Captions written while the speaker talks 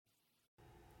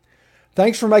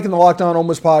Thanks for making the Locked On Ole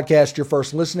Miss podcast your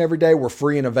first listen every day. We're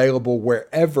free and available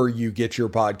wherever you get your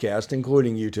podcast,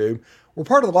 including YouTube. We're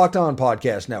part of the Locked On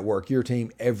Podcast Network, your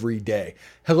team every day.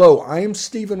 Hello, I am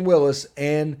Stephen Willis,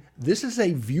 and this is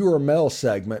a viewer mail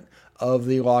segment of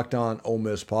the Locked On Ole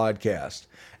Miss podcast.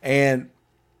 And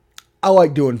I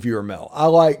like doing viewer mail. I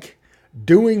like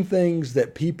doing things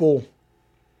that people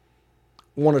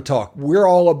want to talk. We're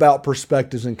all about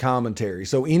perspectives and commentary.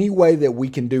 So any way that we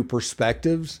can do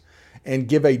perspectives and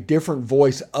give a different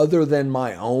voice other than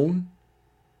my own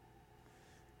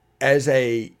as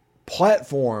a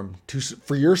platform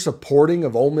for your supporting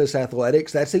of Ole Miss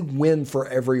athletics, that's a win for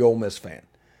every Ole Miss fan.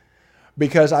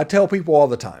 Because I tell people all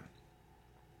the time,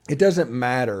 it doesn't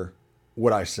matter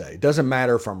what I say. It doesn't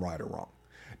matter if I'm right or wrong.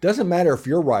 It doesn't matter if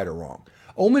you're right or wrong.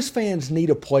 Ole Miss fans need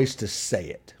a place to say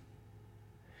it.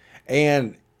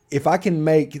 And if I can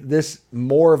make this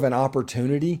more of an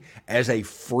opportunity as a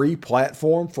free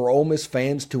platform for Ole Miss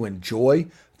fans to enjoy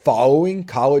following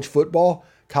college football,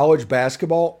 college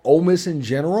basketball, Ole Miss in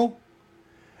general,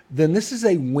 then this is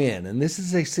a win and this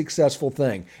is a successful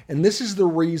thing. And this is the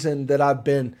reason that I've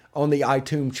been on the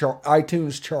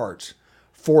iTunes charts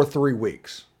for 3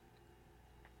 weeks.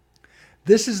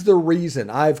 This is the reason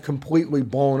I've completely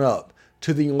blown up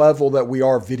to the level that we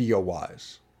are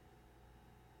video-wise.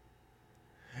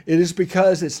 It is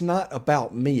because it's not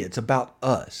about me. It's about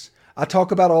us. I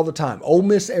talk about all the time. Ole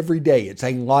Miss every day. It's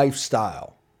a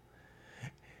lifestyle.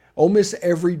 Ole Miss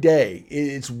every day.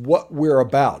 It's what we're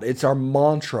about. It's our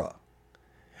mantra.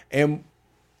 And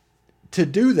to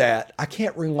do that, I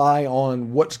can't rely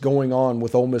on what's going on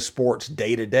with Ole Miss sports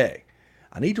day to day.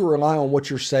 I need to rely on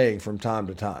what you're saying from time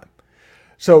to time.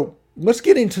 So let's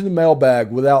get into the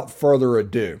mailbag without further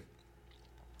ado.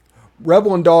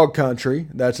 Rebel and Dog Country,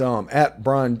 that's at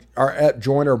Brian or at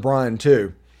Joiner Brian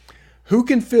 2. Who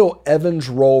can fill Evans'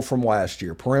 role from last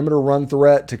year? Perimeter run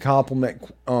threat to complement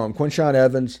Quinshawn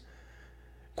Evans.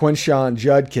 Quinshawn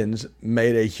Judkins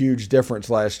made a huge difference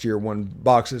last year when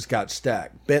boxes got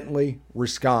stacked. Bentley,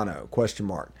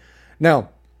 Riscano, ? Now,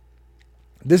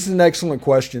 this is an excellent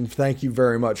question. Thank you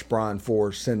very much, Brian,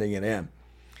 for sending it in.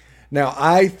 Now,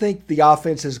 I think the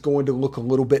offense is going to look a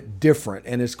little bit different,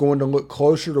 and it's going to look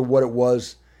closer to what it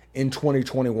was in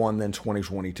 2021 than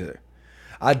 2022.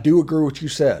 I do agree with what you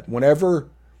said. Whenever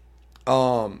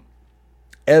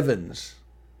Evans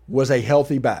was a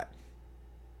healthy back,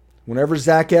 whenever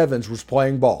Zach Evans was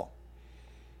playing ball,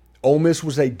 Ole Miss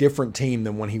was a different team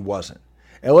than when he wasn't.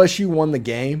 LSU won the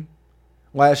game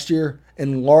last year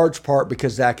in large part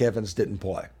because Zach Evans didn't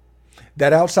play.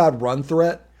 That outside run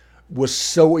threat was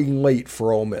so elite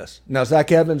for Ole Miss. Now,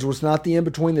 Zach Evans was not the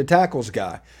in-between-the-tackles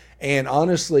guy. And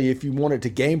honestly, if you wanted to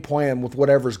game plan with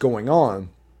whatever's going on,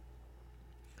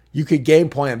 you could game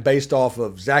plan based off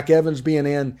of Zach Evans being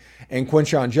in and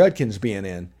Quinshawn Judkins being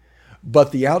in.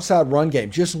 But the outside run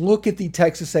game, just look at the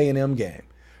Texas A&M game,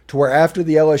 to where after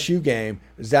the LSU game,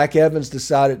 Zach Evans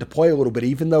decided to play a little bit,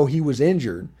 even though he was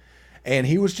injured. And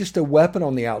he was just a weapon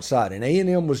on the outside. And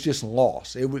A&M was just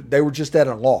lost. They were just at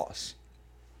a loss.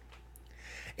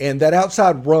 And that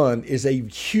outside run is a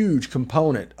huge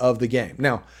component of the game.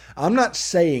 Now, I'm not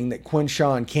saying that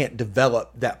Quinshawn can't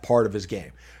develop that part of his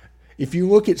game. If you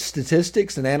look at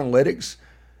statistics and analytics,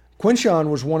 Quinshawn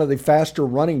was one of the faster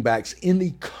running backs in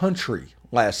the country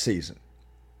last season.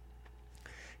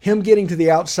 Him getting to the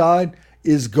outside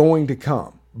is going to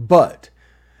come. But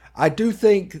I do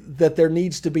think that there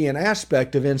needs to be an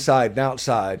aspect of inside and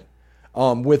outside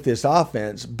with this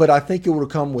offense. But I think it would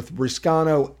come with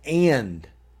Riscano and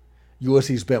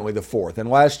Ulysses Bentley IV. And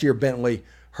last year, Bentley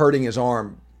hurting his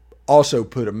arm also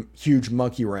put a huge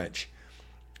monkey wrench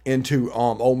into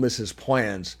Ole Miss's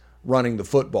plans running the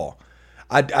football.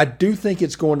 I do think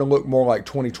it's going to look more like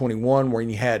 2021 where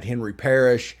you had Henry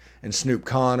Parrish and Snoop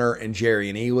Connor and Jerry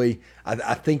and Ely.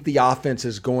 I think the offense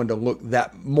is going to look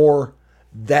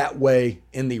that way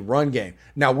in the run game.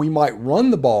 Now, we might run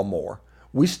the ball more.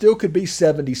 We still could be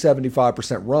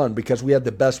 70-75% run because we have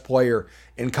the best player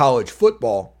in college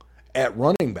football at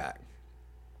running back.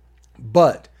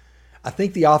 But I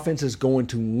think the offense is going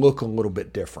to look a little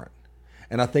bit different.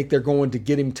 And I think they're going to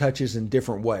get him touches in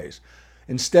different ways.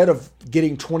 Instead of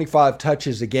getting 25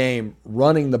 touches a game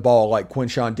running the ball like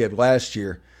Quinshawn did last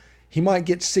year, he might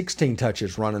get 16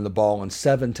 touches running the ball and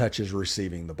 7 touches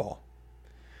receiving the ball.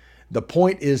 The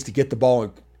point is to get the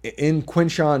ball in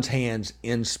Quinshawn's hands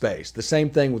in space. The same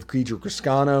thing with Kedrick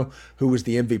Riscano, who was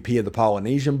the MVP of the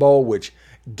Polynesian Bowl, which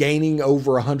gaining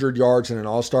over 100 yards in an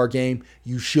all-star game,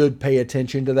 you should pay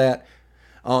attention to that.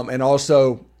 And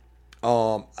also,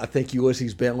 I think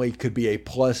Ulysses Bentley could be a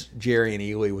plus Jerry and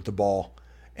Ely with the ball,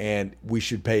 and we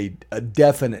should pay a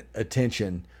definite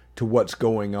attention to to what's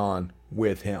going on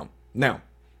with him. Now,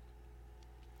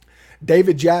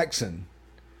 David Jackson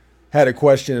had a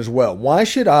question as well. Why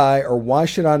should I or why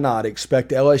should I not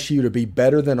expect LSU to be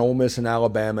better than Ole Miss and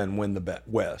Alabama and win the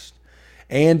West?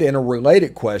 And in a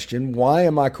related question, why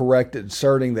am I correct in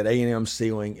asserting that A&M's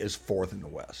ceiling is fourth in the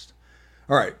West?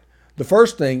 All right. The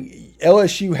first thing,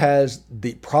 LSU has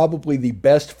probably the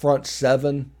best front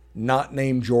seven, not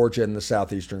named Georgia, in the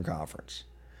Southeastern Conference.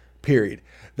 Period.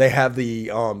 They have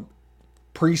the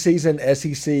preseason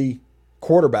SEC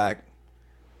quarterback,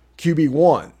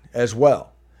 QB1, as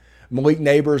well. Malik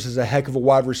Neighbors is a heck of a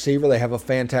wide receiver. They have a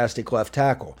fantastic left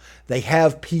tackle. They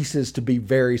have pieces to be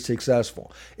very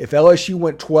successful. If LSU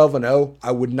went 12-0,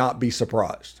 I would not be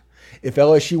surprised. If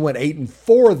LSU went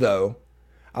 8-4, though,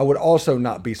 I would also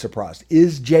not be surprised.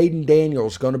 Is Jaden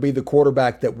Daniels going to be the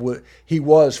quarterback that he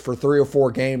was for 3 or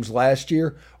 4 games last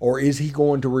year, or is he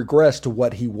going to regress to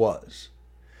what he was?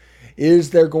 Is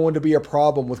there going to be a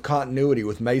problem with continuity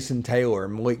with Mason Taylor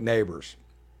and Malik Neighbors?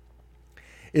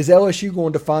 Is LSU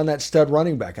going to find that stud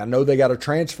running back? I know they got a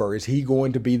transfer. Is he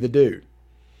going to be the dude?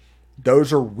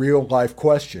 Those are real life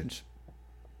questions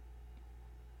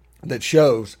that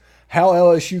shows how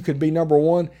LSU could be number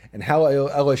 1 and how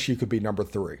LSU could be number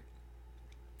 3.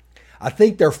 I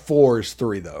think their floor is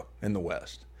 3, though, in the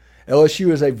West.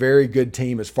 LSU is a very good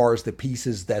team as far as the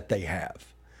pieces that they have.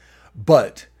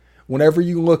 But whenever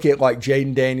you look at like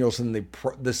Jaden Daniels and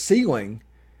the ceiling,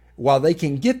 while they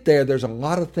can get there, there's a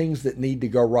lot of things that need to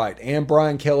go right. And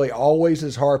Brian Kelly always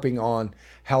is harping on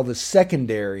how the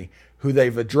secondary, who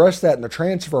they've addressed that in the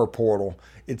transfer portal,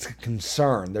 it's a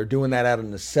concern. They're doing that out of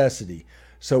necessity.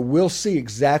 So we'll see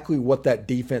exactly what that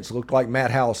defense looked like.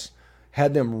 Matt House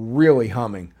had them really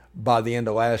humming by the end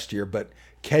of last year, but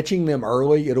catching them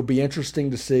early, it'll be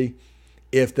interesting to see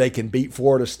if they can beat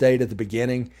Florida State at the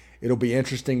beginning. It'll be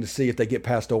interesting to see if they get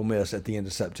past Ole Miss at the end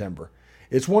of September.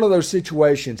 It's one of those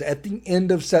situations at the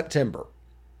end of September.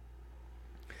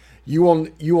 You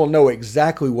will know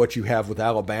exactly what you have with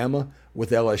Alabama,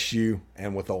 with LSU,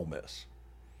 and with Ole Miss.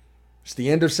 It's the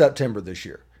end of September this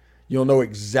year. You'll know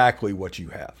exactly what you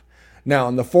have. Now,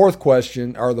 on the fourth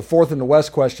question, or the fourth in the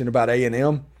West question about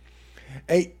A&M,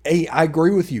 I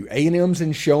agree with you. A&M's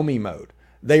in show me mode.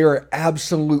 They are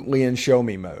absolutely in show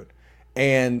me mode.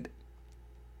 And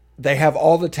they have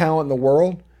all the talent in the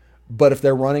world. But if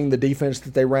they're running the defense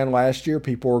that they ran last year,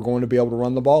 people are going to be able to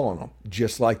run the ball on them,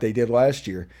 just like they did last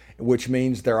year, which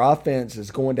means their offense is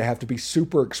going to have to be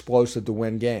super explosive to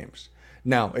win games.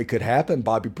 Now, it could happen.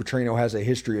 Bobby Petrino has a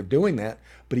history of doing that,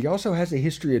 but he also has a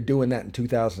history of doing that in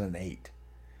 2008.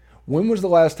 When was the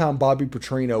last time Bobby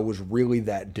Petrino was really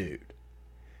that dude?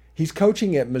 He's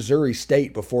coaching at Missouri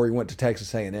State before he went to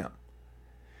Texas A&M.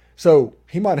 So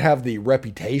he might have the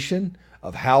reputation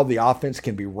of how the offense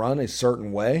can be run a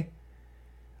certain way,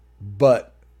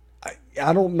 but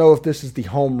I don't know if this is the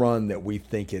home run that we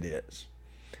think it is.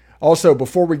 Also,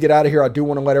 before we get out of here, I do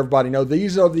want to let everybody know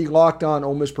these are the Locked On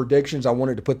Ole Miss predictions. I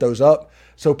wanted to put those up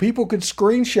so people could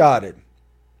screenshot it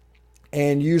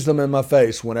and use them in my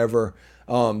face whenever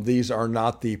these are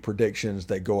not the predictions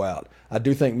that go out. I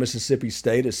do think Mississippi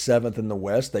State is 7th in the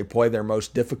West. They play their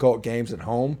most difficult games at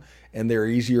home, and their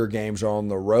easier games are on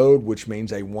the road, which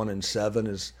means a 1-7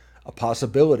 is a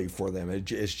possibility for them. It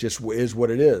just is what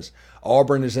it is.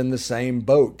 Auburn is in the same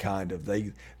boat, kind of.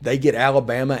 They get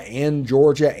Alabama and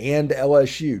Georgia and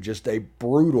LSU. Just a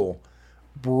brutal,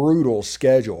 brutal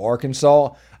schedule.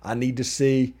 Arkansas, I need to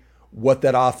see what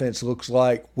that offense looks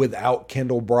like without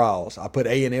Kendall Briles. I put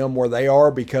A&M where they are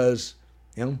because,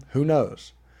 who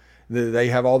knows? They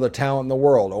have all the talent in the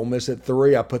world. Ole Miss at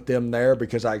 3, I put them there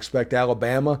because I expect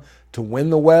Alabama to win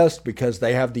the West because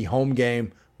they have the home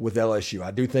game with LSU.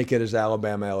 I do think it is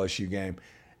Alabama-LSU game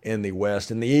in the West.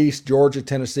 In the East, Georgia,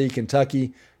 Tennessee,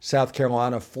 Kentucky, South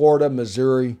Carolina, Florida,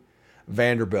 Missouri,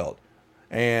 Vanderbilt.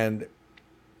 And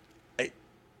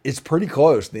it's pretty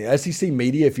close. The SEC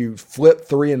media, if you flip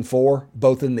 3 and 4,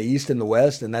 both in the East and the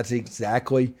West, and that's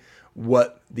exactly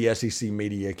what the SEC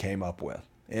media came up with.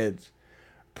 It's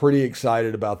pretty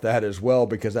excited about that as well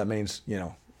because that means,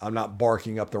 I'm not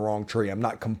barking up the wrong tree. I'm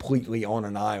not completely on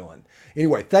an island.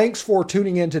 Anyway, thanks for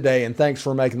tuning in today, and thanks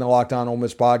for making the Locked On Ole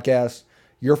Miss podcast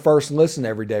your first listen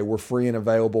every day. We're free and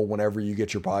available whenever you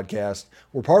get your podcast.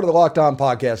 We're part of the Locked On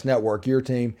Podcast Network, your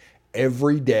team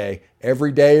every day.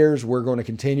 Every dayers, we're going to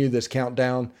continue this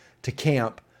countdown to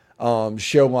camp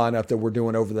show lineup that we're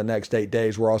doing over the next 8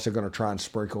 days. We're also going to try and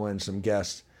sprinkle in some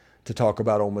guests to talk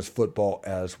about Ole Miss football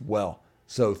as well.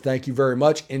 So thank you very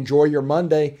much. Enjoy your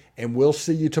Monday, and we'll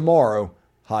see you tomorrow.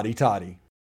 Hotty toddy.